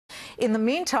In the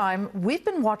meantime, we've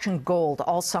been watching gold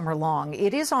all summer long.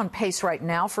 It is on pace right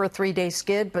now for a 3-day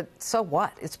skid, but so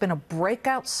what? It's been a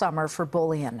breakout summer for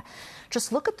bullion.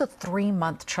 Just look at the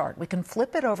 3-month chart. We can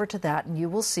flip it over to that, and you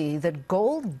will see that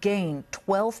gold gained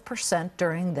 12%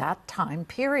 during that time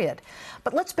period.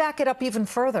 But let's back it up even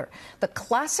further. The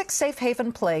classic safe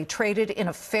haven play traded in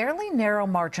a fairly narrow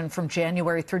margin from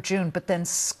January through June, but then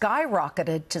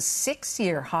skyrocketed to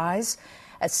 6-year highs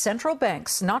as central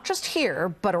banks, not just here,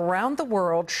 but around the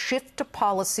world, shift to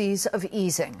policies of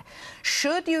easing.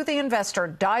 Should you, the investor,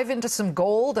 dive into some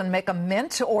gold and make a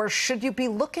mint, or should you be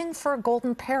looking for a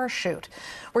golden parachute?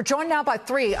 We're joined now by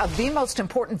 3 of the most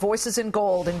important voices in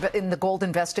gold, in the gold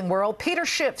investing world. Peter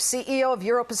Schiff, CEO of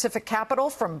Euro Pacific Capital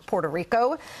from Puerto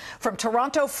Rico. From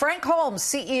Toronto, Frank Holmes,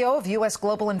 CEO of U.S.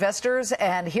 Global Investors.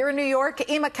 And here in New York,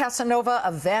 Emma Casanova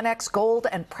of VanEck Gold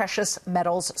and Precious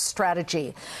Metals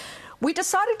Strategy. We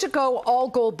decided to go all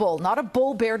gold bull, not a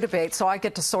bull-bear debate, so I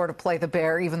get to sort of play the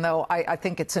bear, even though I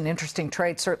think it's an interesting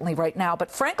trade, certainly right now. But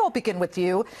Frank, I'll begin with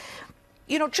you.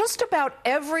 You know, just about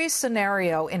every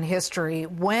scenario in history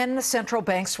when central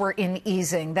banks were in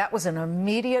easing, that was an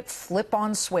immediate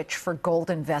flip-on switch for gold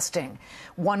investing.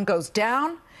 One goes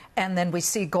down, and then we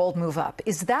see gold move up.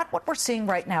 Is that what we're seeing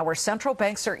right now, where central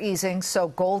banks are easing, so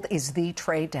gold is the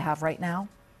trade to have right now?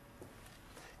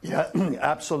 Yeah,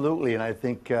 absolutely. And I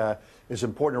think it's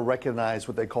important to recognize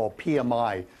what they call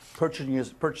PMI,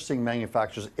 Purchasing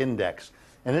Manufacturers Index.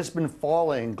 And it's been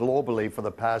falling globally for the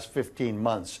past 15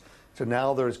 months. So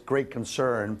now there's great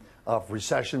concern of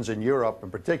recessions in Europe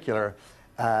in particular.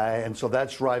 And so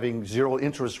that's driving zero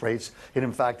interest rates. And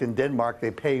in fact, in Denmark, they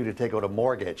pay you to take out a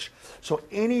mortgage. So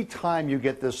anytime you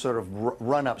get this sort of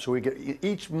run up, so we get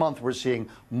each month we're seeing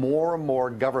more and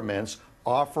more governments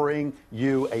offering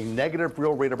you a negative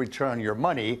real rate of return on your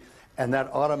money, and that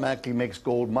automatically makes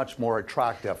gold much more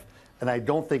attractive. And I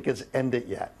don't think it's ended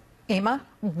yet. Emma,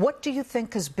 what do you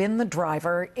think has been the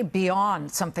driver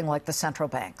beyond something like the central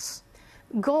banks?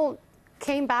 Gold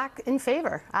came back in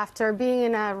favor after being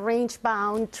in a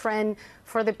range-bound trend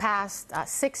for the past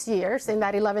 6 years in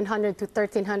that $1,100 to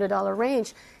 $1,300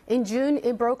 range. In June,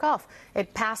 it broke off.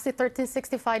 It passed the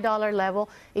 $1,365 level.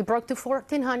 It broke to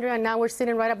 $1,400, and now we're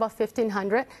sitting right above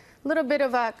 $1,500. A little bit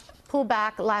of a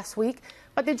pullback last week.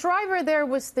 But the driver there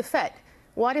was the Fed.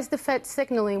 What is the Fed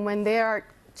signaling when they are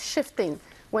shifting,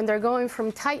 when they're going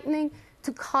from tightening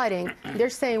to cutting? They're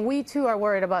saying we, too, are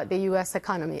worried about the U.S.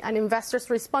 economy. And investors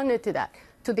responded to that,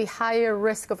 to the higher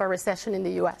risk of a recession in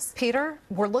the U.S. Peter,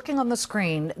 we're looking on the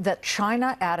screen that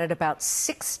China added about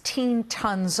 16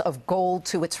 tons of gold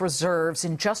to its reserves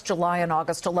in just July and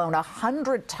August alone,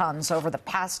 100 tons over the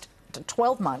past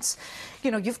 12 months.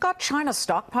 You know, you've got China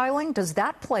stockpiling. Does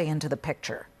that play into the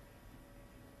picture?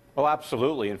 Oh,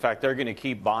 absolutely. In fact, they're going to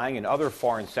keep buying, and other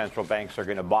foreign central banks are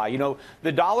going to buy. You know,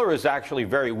 the dollar is actually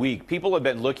very weak. People have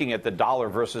been looking at the dollar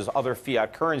versus other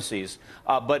fiat currencies.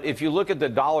 But if you look at the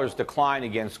dollar's decline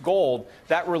against gold,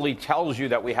 that really tells you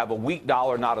that we have a weak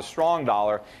dollar, not a strong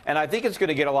dollar. And I think it's going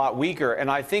to get a lot weaker.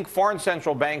 And I think foreign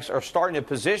central banks are starting to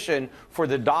position for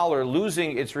the dollar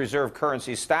losing its reserve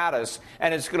currency status.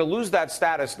 And it's going to lose that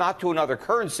status not to another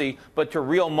currency, but to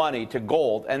real money, to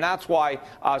gold. And that's why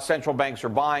central banks are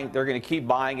buying. They're going to keep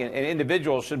buying, and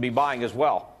individuals should be buying as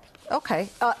well. Okay.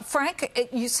 Frank,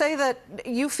 you say that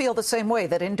you feel the same way,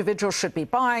 that individuals should be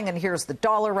buying, and here's the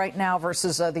dollar right now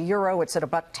versus the euro. It's at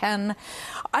 $1.10.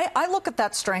 I look at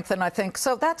that strength and I think,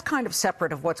 so that's kind of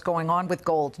separate of what's going on with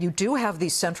gold. You do have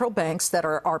these central banks that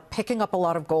are picking up a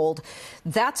lot of gold.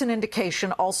 That's an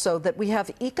indication also that we have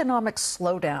economic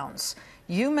slowdowns.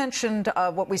 You mentioned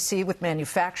what we see with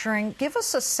manufacturing. Give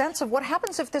us a sense of what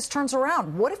happens if this turns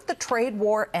around. What if the trade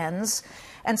war ends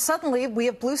and suddenly we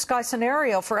have blue sky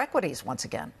scenario for equities once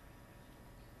again?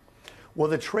 Well,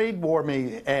 the trade war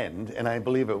may end, and I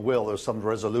believe it will. There's some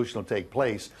resolution will take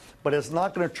place, but it's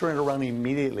not going to turn it around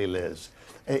immediately, Liz.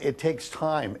 It takes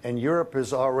time, and Europe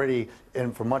is already,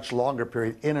 and for much longer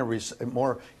period, in a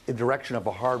more direction of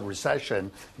a hard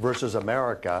recession versus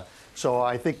America. So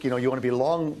I think, you know, you want to be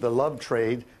long the love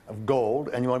trade of gold,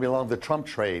 and you want to be long the Trump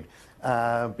trade,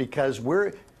 because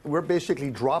we're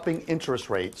basically dropping interest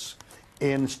rates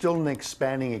in still an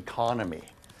expanding economy.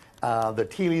 The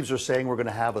tea leaves are saying we're going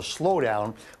to have a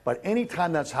slowdown, but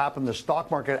anytime that's happened, the stock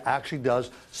market actually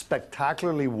does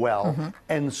spectacularly well,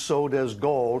 and so does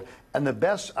gold. And the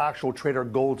best actual trade are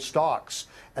gold stocks.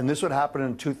 And this would happen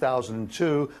in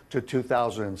 2002 to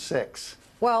 2006.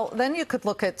 Well, then you could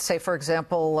look at, say, for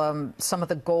example, some of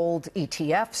the gold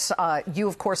ETFs. You,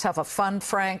 of course, have a fund,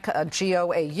 Frank,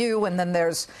 GOAU, and then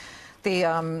there's the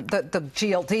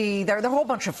GLD. There are a whole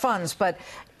bunch of funds. But,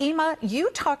 Ema, you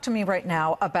talk to me right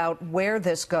now about where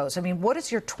this goes. I mean, what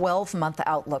is your 12-month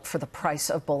outlook for the price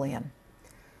of bullion?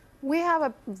 We have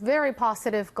a very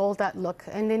positive gold outlook.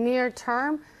 In the near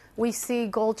term, we see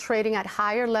gold trading at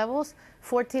higher levels,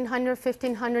 $1,400,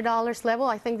 $1,500 level.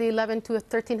 I think the $1,100 to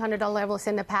 $1,300 levels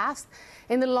in the past.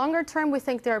 In the longer term, we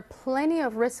think there are plenty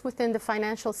of risks within the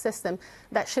financial system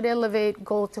that should elevate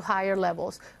gold to higher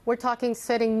levels. We're talking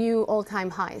setting new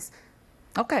all-time highs.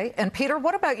 Okay. And Peter,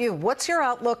 what about you? What's your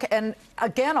outlook? And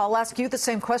again, I'll ask you the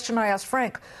same question I asked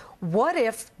Frank. What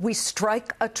if we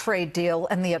strike a trade deal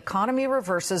and the economy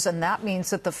reverses, and that means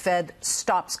that the Fed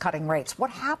stops cutting rates? What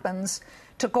happens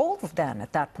to gold then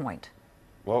at that point?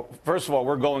 Well, first of all,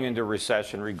 we're going into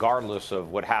recession regardless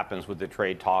of what happens with the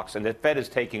trade talks, and the Fed is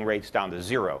taking rates down to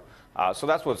zero. So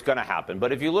that's what's going to happen.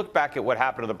 But if you look back at what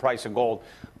happened to the price of gold,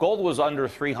 gold was under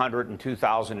 300 in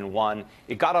 2001.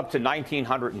 It got up to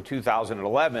 1900 in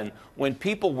 2011 when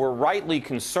people were rightly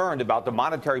concerned about the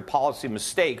monetary policy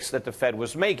mistakes that the Fed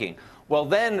was making. Well,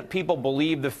 then people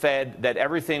believed the Fed that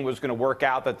everything was going to work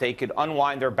out, that they could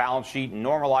unwind their balance sheet and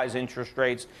normalize interest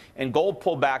rates, and gold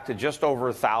pulled back to just over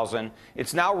 1,000.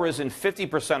 It's now risen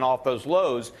 50% off those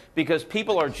lows because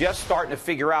people are just starting to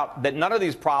figure out that none of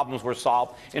these problems were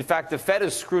solved. In fact, the Fed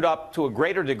has screwed up to a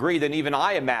greater degree than even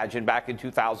I imagined back in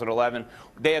 2011.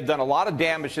 They have done a lot of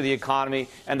damage to the economy,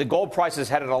 and the gold price is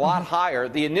headed a lot higher.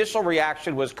 The initial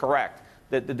reaction was correct.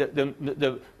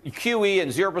 The QE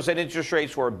and 0% interest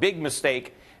rates were a big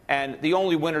mistake, and the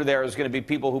only winner there is going to be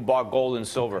people who bought gold and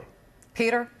silver.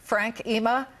 Peter, Frank,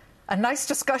 Ema, a nice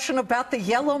discussion about the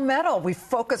yellow metal. We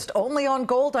focused only on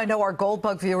gold. I know our Gold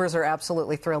Bug viewers are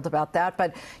absolutely thrilled about that,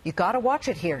 but you got to watch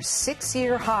it here.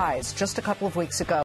 6-year highs just a couple of weeks ago.